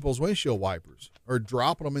on people's windshield wipers or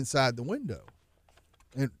dropping them inside the window.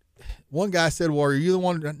 And one guy said, well, are you the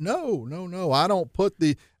one? No. I don't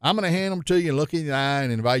I'm going to hand them to you and look in the eye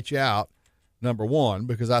and invite you out, number one,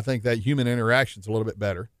 because I think that human interaction is a little bit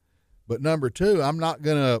better. But number two, I'm not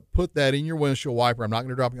going to put that in your windshield wiper. I'm not going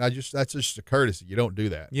to drop it. That's just a courtesy. You don't do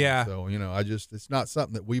that. Yeah. So, it's not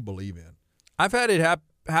something that we believe in. I've had it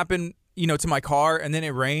happen, to my car, and then it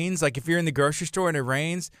rains. Like if you're in the grocery store and it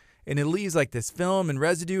rains, and it leaves like this film and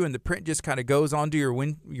residue, and the print just kind of goes onto your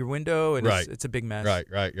window, and right. it's a big mess. Right.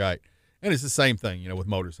 And it's the same thing, with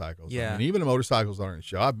motorcycles. Yeah. I mean, even the motorcycles aren't in the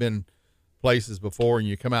show. I've been places before, and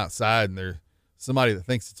you come outside, and there's somebody that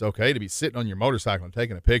thinks it's okay to be sitting on your motorcycle and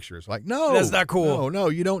taking a picture. It's like, no, that's not cool. No,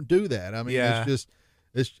 you don't do that. I mean,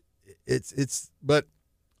 it's. But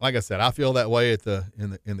like I said, I feel that way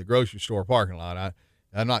in the grocery store parking lot.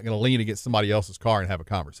 I'm not going to lean against somebody else's car and have a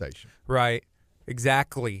conversation. Right.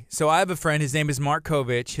 Exactly. So I have a friend. His name is Mark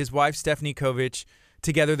Kovich. His wife, Stephanie Kovich.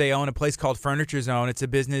 Together they own a place called Furniture Zone. It's a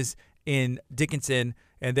business in Dickinson,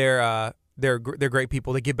 and they're great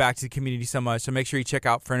people. They give back to the community so much. So make sure you check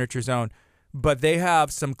out Furniture Zone. But they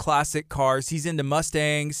have some classic cars. He's into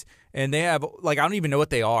Mustangs, and they have I don't even know what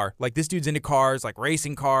they are. Like this dude's into cars, like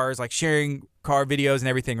racing cars, like sharing car videos and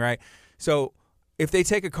everything, right? So if they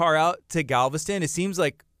take a car out to Galveston, it seems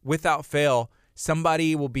like without fail,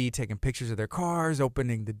 somebody will be taking pictures of their cars,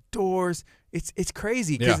 opening the doors. It's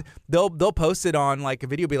crazy because they'll post it on like a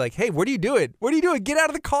video, be like, "Hey, what are you doing? What are you doing? Get out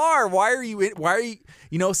of the car! Why are you?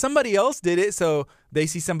 Somebody else did it, so they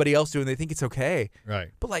see somebody else doing, they think it's okay, right?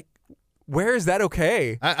 But like, where is that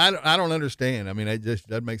okay? I don't understand. I mean, it just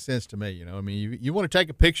doesn't make sense to me. I mean, you want to take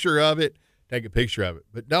a picture of it,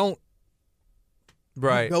 but don't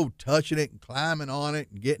go touching it and climbing on it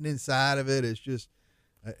and getting inside of it. It's just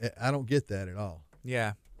I don't get that at all.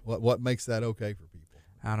 Yeah. What makes that okay for people?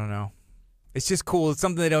 I don't know. It's just cool. It's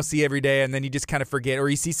something they don't see every day, and then you just kind of forget, or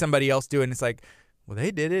you see somebody else do it, and it's like, well,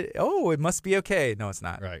 they did it. Oh, it must be okay. No, it's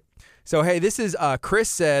not. Right. So, hey, this is Chris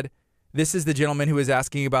said, this is the gentleman who was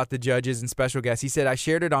asking about the judges and special guests. He said, I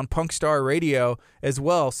shared it on Punk Star Radio as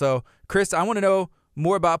well. So, Chris, I want to know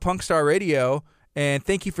more about Punk Star Radio, and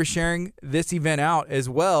thank you for sharing this event out as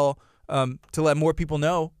well to let more people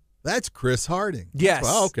know. That's Chris Harding. Yes.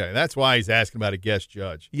 Okay. That's why he's asking about a guest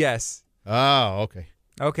judge. Yes. Oh, okay.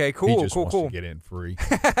 Okay, cool, he just wants to get in free.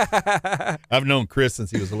 I've known Chris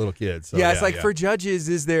since he was a little kid. So yeah, it's like for judges,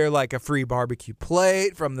 is there like a free barbecue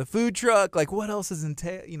plate from the food truck? Like what else is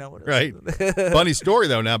entailed? What else right. Funny story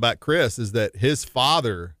though now about Chris is that his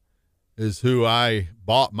father is who I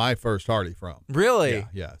bought my first Harley from. Really?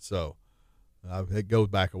 Yeah. So it goes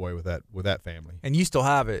back away with that family. And you still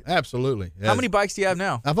have it? Absolutely. How many bikes do you have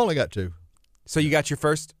now? I've only got two. So you got your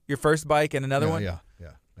first bike and another one? Yeah.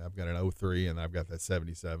 I've got an 03 and I've got that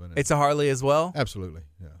 77. It's a Harley as well? Absolutely,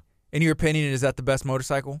 yeah. In your opinion, is that the best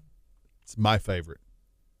motorcycle? It's my favorite.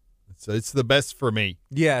 It's the best for me.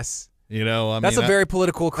 Yes. That's a very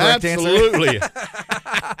political correct answer. Absolutely.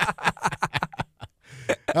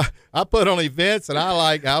 I put on events and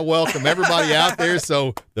I welcome everybody out there,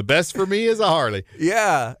 so the best for me is a Harley.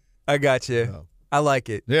 Yeah, I got you. So, I like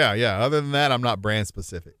it. Yeah. Other than that, I'm not brand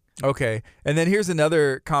specific. Okay. And then here's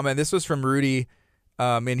another comment. This was from Rudy.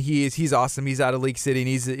 And he's awesome. He's out of League City, and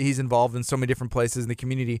he's involved in so many different places in the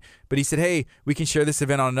community. But he said, hey, we can share this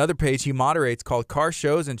event on another page he moderates called Car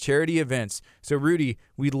Shows and Charity Events. So, Rudy,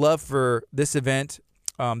 we'd love for this event,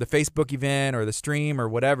 the Facebook event or the stream or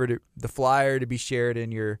whatever, the flyer to be shared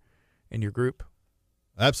in your group.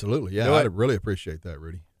 Absolutely. Yeah, I'd really appreciate that,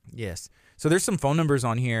 Rudy. Yes. So there's some phone numbers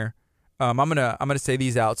on here. I'm gonna say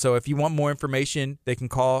these out. So if you want more information, they can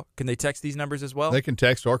call. Can they text these numbers as well? They can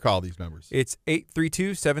text or call these numbers. It's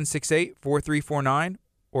 832-768-4349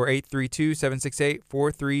 or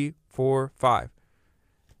 832-768-4345.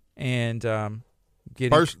 And the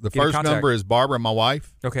first number is Barbara, my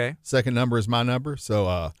wife. Okay. Second number is my number.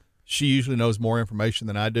 So she usually knows more information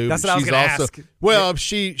than I do. That's what I was going to ask. Well,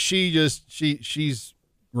 she's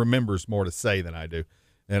remembers more to say than I do.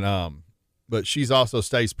 And but she's also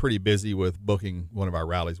stays pretty busy with booking one of our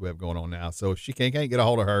rallies we have going on now. So if she can't get a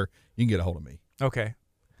hold of her, you can get a hold of me. Okay.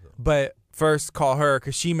 But first call her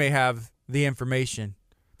because she may have the information.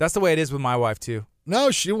 That's the way it is with my wife too.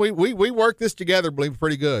 No, we work this together, believe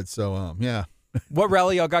pretty good. So yeah. What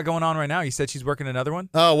rally y'all got going on right now? You said she's working another one?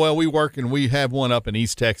 Oh, well, we have one up in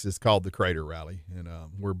East Texas called the Crater Rally, and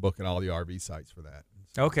we're booking all the RV sites for that.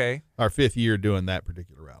 So okay. Our 5th year doing that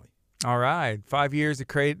particular rally. All right. 5 years of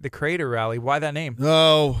the Crater Rally. Why that name?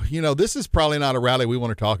 Oh, this is probably not a rally we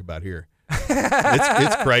want to talk about here.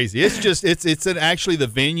 It's crazy. It's just actually the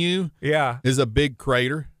venue is a big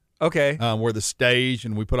crater. Okay. Where the stage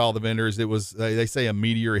and we put all the vendors. It was they say a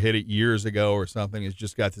meteor hit it years ago or something. It's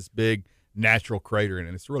just got this big natural crater in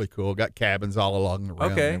it. It's really cool. Got cabins all along the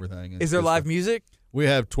round and everything. Is there live music? We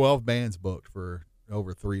have 12 bands booked for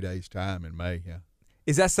over 3 days' time in May. Yeah.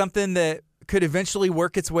 Is that something that could eventually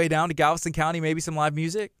work its way down to Galveston County? Maybe some live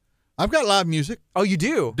music. I've got live music. Oh, you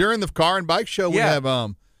do? During the car and bike show, we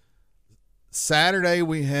have Saturday.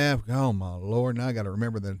 We have oh my Lord, now I got to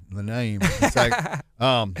remember the name. It's like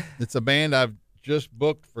it's a band I've just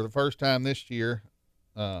booked for the first time this year.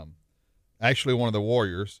 Actually, one of the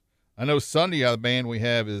Warriors. I know Sunday the band we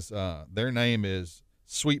have is their name is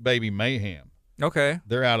Sweet Baby Mayhem. Okay.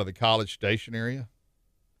 They're out of the College Station area.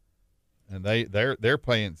 And they're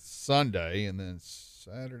playing Sunday and then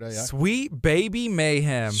Saturday. Sweet Baby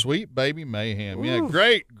Mayhem. Sweet Baby Mayhem. Ooh. Yeah,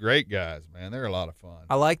 great guys, man. They're a lot of fun.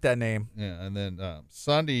 I like that name. Yeah, and then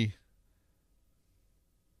Sunday.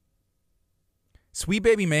 Sweet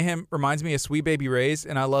Baby Mayhem reminds me of Sweet Baby Ray's,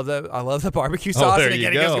 and I love the barbecue sauce. There and you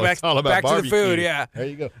again, go. It goes It's all about back to barbecue. the food. Yeah. There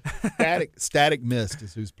you go. Static Mist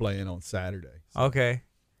is who's playing on Saturday. So, okay.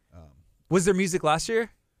 Was there music last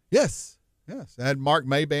year? Yes. I had Mark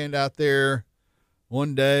May Band out there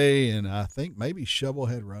one day, and I think maybe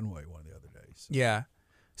Shovelhead Runway one of the other days. Yeah.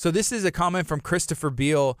 So this is a comment from Christopher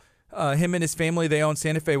Beal. Him and his family, they own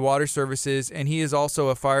Santa Fe Water Services, and he is also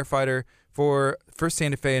a firefighter for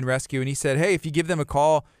Santa Fe and Rescue. And he said, hey, if you give them a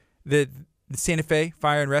call, the Santa Fe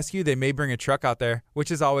Fire and Rescue, they may bring a truck out there,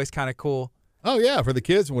 which is always kind of cool. Oh, yeah, for the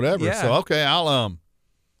kids and whatever. Yeah. So, okay, I'll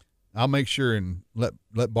make sure and let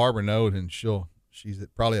Barbara know, and she's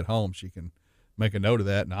probably at home. She can make a note of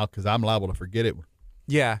that, and because I'm liable to forget it.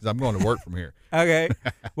 Yeah. Because I'm going to work from here. Okay.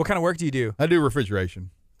 What kind of work do you do? I do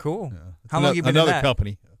refrigeration. Cool. Yeah. How long have you been in another that?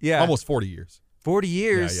 company. Yeah. Almost 40 years. 40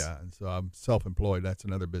 years? Yeah. And so I'm self-employed. That's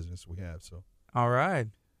another business we have. So. All right.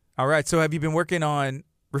 So have you been working on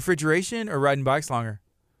refrigeration or riding bikes longer?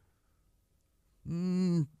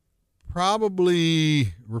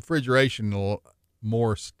 Probably refrigeration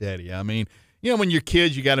more steady. I mean, when you're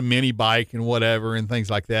kids, you got a mini bike and whatever and things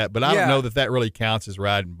like that. But I don't know that really counts as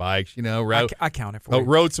riding bikes. I count it for you.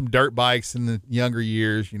 Rode some dirt bikes in the younger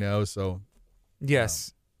years, so.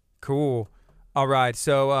 Yes. Cool. All right.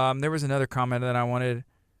 So there was another comment that I wanted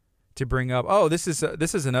to bring up. Oh, this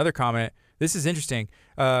is another comment. This is interesting.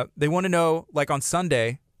 They want to know, like on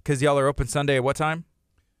Sunday, because y'all are open Sunday at what time?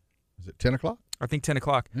 Is it 10 o'clock? I think 10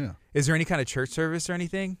 o'clock. Yeah. Is there any kind of church service or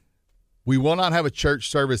anything? We will not have a church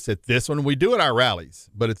service at this one. We do at our rallies,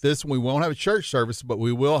 but at this one we won't have a church service, but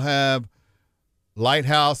we will have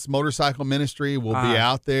Lighthouse Motorcycle Ministry will be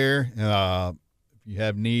out there. If you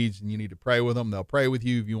have needs and you need to pray with them, they'll pray with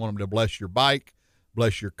you. If you want them to bless your bike,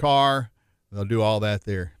 bless your car, they'll do all that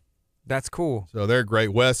there. That's cool. So they're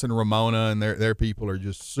great. Wes and Ramona and their people are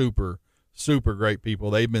just super, super great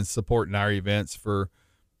people. They've been supporting our events for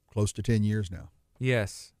close to 10 years now.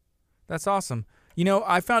 Yes. That's awesome.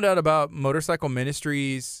 I found out about Motorcycle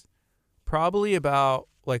Ministries probably about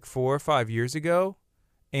like 4 or 5 years ago,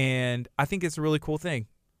 and I think it's a really cool thing.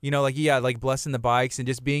 Like blessing the bikes and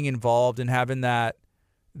just being involved and having that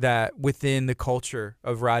within the culture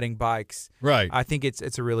of riding bikes. Right. I think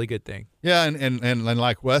it's a really good thing. Yeah, and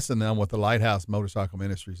like Wes and them with the Lighthouse Motorcycle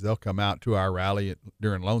Ministries, they'll come out to our rally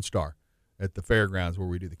during Lone Star at the fairgrounds where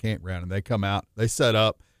we do the campground, and they come out, they set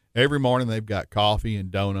up every morning. They've got coffee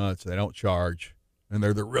and donuts. They don't charge. And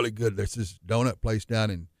they're really good. There's this donut place down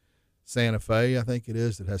in Santa Fe, I think it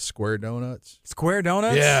is, that has Square Donuts. Square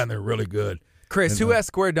Donuts? Yeah, and they're really good. Chris, who has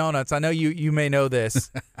Square Donuts? I know you may know this,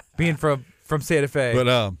 being from Santa Fe.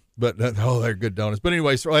 But they're good donuts. But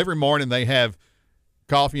anyway, so every morning they have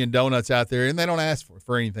coffee and donuts out there, and they don't ask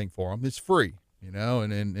for anything for them. It's free,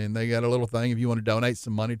 and they got a little thing if you want to donate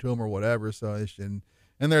some money to them or whatever. So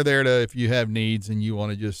and they're there to, if you have needs and you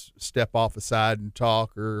want to just step off aside and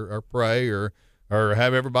talk or pray or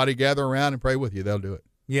have everybody gather around and pray with you, they'll do it.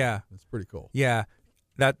 Yeah. It's pretty cool. Yeah.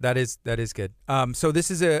 That is good. So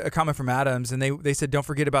this is a comment from Adams, and they said don't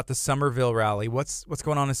forget about the Somerville rally. What's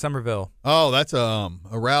going on in Somerville? Oh, that's a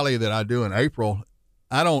rally that I do in April.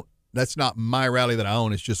 That's not my rally that I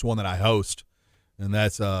own. It's just one that I host, and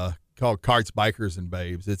that's called Carts, Bikers, and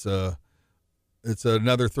Babes. It's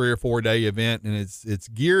another 3 or 4 day event, and it's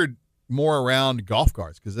geared more around golf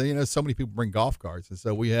carts because so many people bring golf carts, and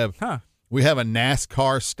so we have a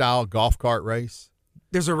NASCAR style golf cart race.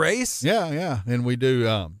 There's a race? Yeah. And we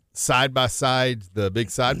do side-by-sides, the big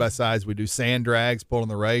side-by-sides. We do sand drags, pulling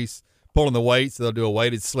the weights. They'll do a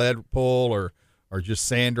weighted sled pull or just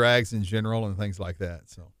sand drags in general and things like that.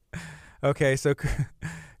 So, okay, so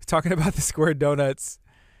talking about the square donuts,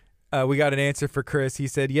 we got an answer for Chris. He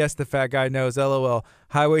said, yes, the fat guy knows, LOL.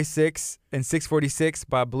 Highway 6 and 646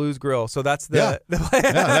 by Blues Grill. So that's the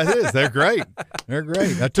that is. They're great. They're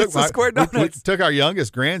great. Square donuts. We took our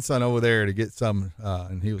youngest grandson over there to get some,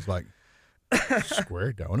 and he was like,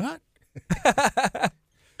 square donut?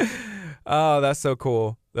 Oh, that's so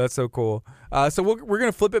cool. That's so cool. So we're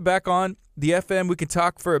going to flip it back on the FM. We can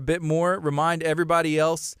talk for a bit more, remind everybody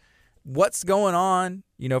else what's going on,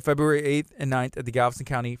 February 8th and 9th at the Galveston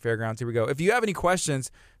County Fairgrounds. Here we go. If you have any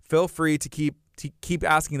questions, feel free to keep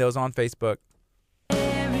asking those on Facebook.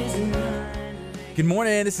 Good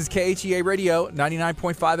morning. This is KHEA Radio,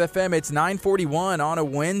 99.5 FM. It's 9:41 on a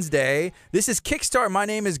Wednesday. This is Kickstart. My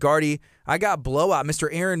name is Gardy. I got Blowout, Mr.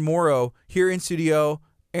 Aaron Morrow, here in studio.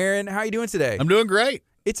 Aaron, how are you doing today? I'm doing great.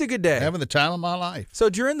 It's a good day. Having the time of my life. So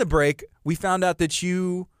during the break, we found out that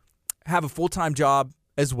you have a full-time job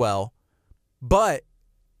as well. But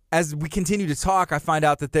as we continue to talk, I find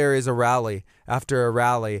out that there is a rally after a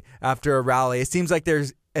rally after a rally. It seems like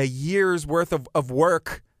there's a year's worth of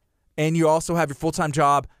work, and you also have your full-time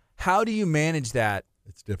job. How do you manage that?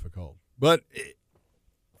 It's difficult. But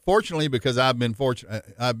fortunately, because I've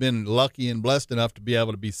been lucky and blessed enough to be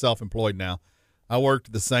able to be self-employed now. I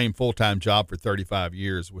worked the same full-time job for 35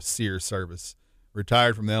 years with Sears Service,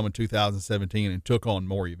 retired from them in 2017 and took on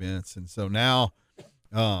more events. And so now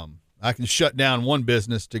I can shut down one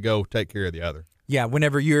business to go take care of the other. Yeah,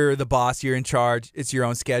 whenever you're the boss, you're in charge. It's your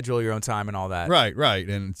own schedule, your own time, and all that. Right.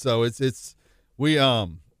 And so we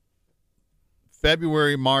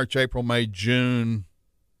February, March, April, May, June,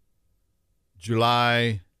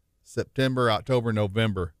 July, September, October,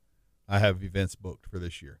 November, I have events booked for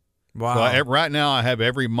this year. Wow. So right now I have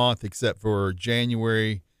every month except for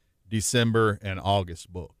January, December, and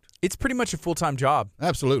August booked. It's pretty much a full-time job.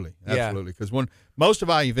 Absolutely. Because when most of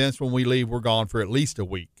our events, when we leave, we're gone for at least a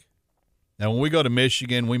week. Now, when we go to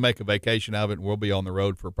Michigan, we make a vacation of it, and we'll be on the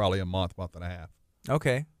road for probably a month and a half.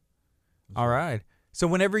 Okay. All right. So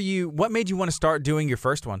what made you want to start doing your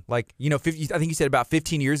first one? I think you said about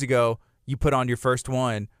 15 years ago you put on your first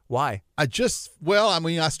one. Why? I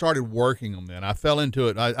started working them then. I fell into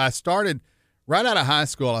it. I started right out of high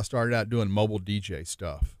school. I started out doing mobile DJ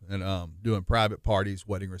stuff and doing private parties,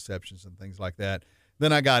 wedding receptions, and things like that.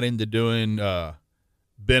 Then I got into doing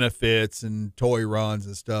benefits and toy runs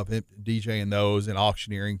and stuff, DJing those and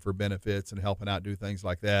auctioneering for benefits and helping out do things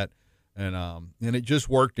like that. And it just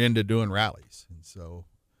worked into doing rallies. And so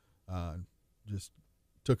just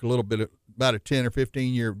took a little bit of about a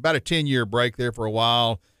 10-year break there for a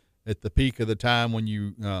while at the peak of the time when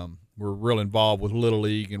you were real involved with Little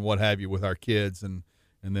League and what have you with our kids. And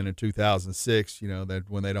then in 2006, that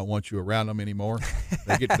when they don't want you around them anymore,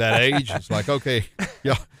 they get to that age. It's like, okay,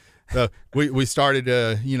 yeah. So we started,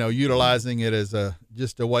 utilizing it as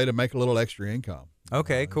just a way to make a little extra income.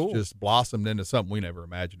 Okay, cool. It's just blossomed into something we never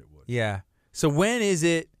imagined it would. Yeah. So when is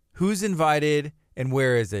it? Who's invited? And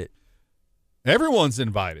where is it? Everyone's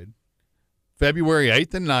invited. February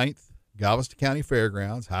 8th and 9th, Galveston County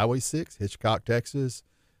Fairgrounds, Highway 6, Hitchcock, Texas,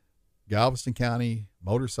 Galveston County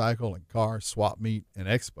Motorcycle and Car Swap Meet and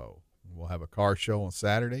Expo. We'll have a car show on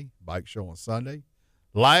Saturday, bike show on Sunday,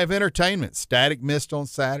 live entertainment, Static Mist on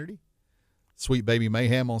Saturday, Sweet Baby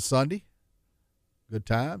Mayhem on Sunday. Good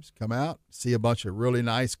times. Come out, see a bunch of really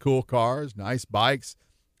nice, cool cars, nice bikes,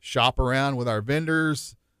 shop around with our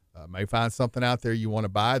vendors. May find something out there you want to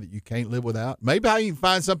buy that you can't live without. Maybe you can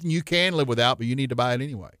find something you can live without, but you need to buy it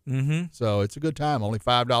anyway. Mm-hmm. So it's a good time. Only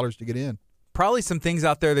 $5 to get in. Probably some things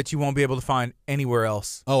out there that you won't be able to find anywhere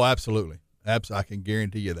else. Oh, absolutely. I can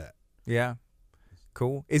guarantee you that. Yeah.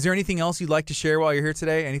 Cool. Is there anything else you'd like to share while you're here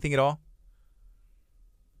today? Anything at all?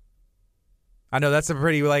 I know that's a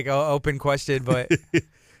pretty open question, but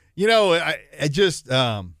I just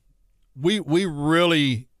we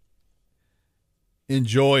really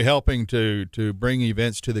enjoy helping to bring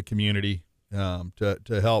events to the community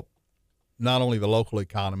to help not only the local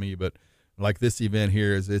economy, but like this event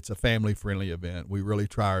here it's a family friendly event. We really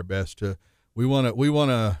try our best to we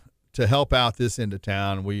want to help out this end of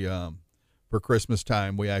town. We for Christmas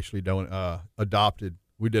time we actually adopted.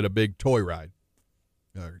 We did a big toy ride,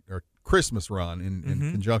 or Christmas run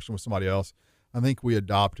in conjunction with somebody else. I think we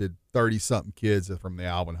adopted 30-something kids from the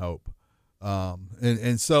Alvin Hope.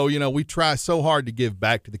 And so, we try so hard to give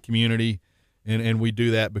back to the community, and we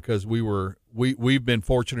do that because we've been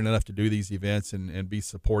fortunate enough to do these events and be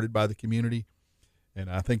supported by the community. And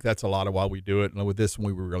I think that's a lot of why we do it. And with this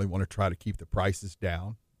one, we really want to try to keep the prices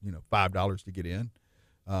down, $5 to get in.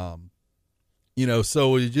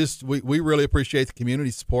 So we really appreciate the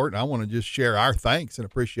community support, and I want to just share our thanks and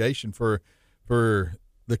appreciation for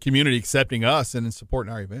the community accepting us and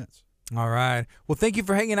supporting our events. All right. Well, thank you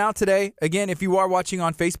for hanging out today. Again, if you are watching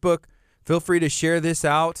on Facebook, feel free to share this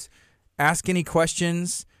out. Ask any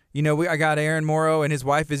questions. I got Aaron Morrow, and his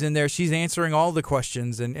wife is in there. She's answering all the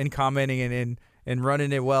questions and commenting and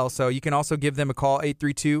running it well. So you can also give them a call,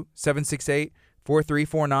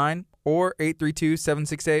 832-768-4349 or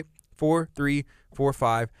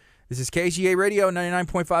 832-768-4345. This is KGA Radio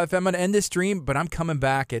 99.5 FM. I'm going to end this stream, but I'm coming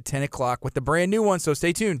back at 10 o'clock with a brand new one, so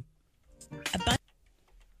stay tuned.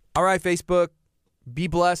 All right, Facebook, be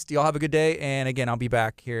blessed. Y'all have a good day. And again, I'll be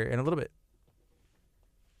back here in a little bit.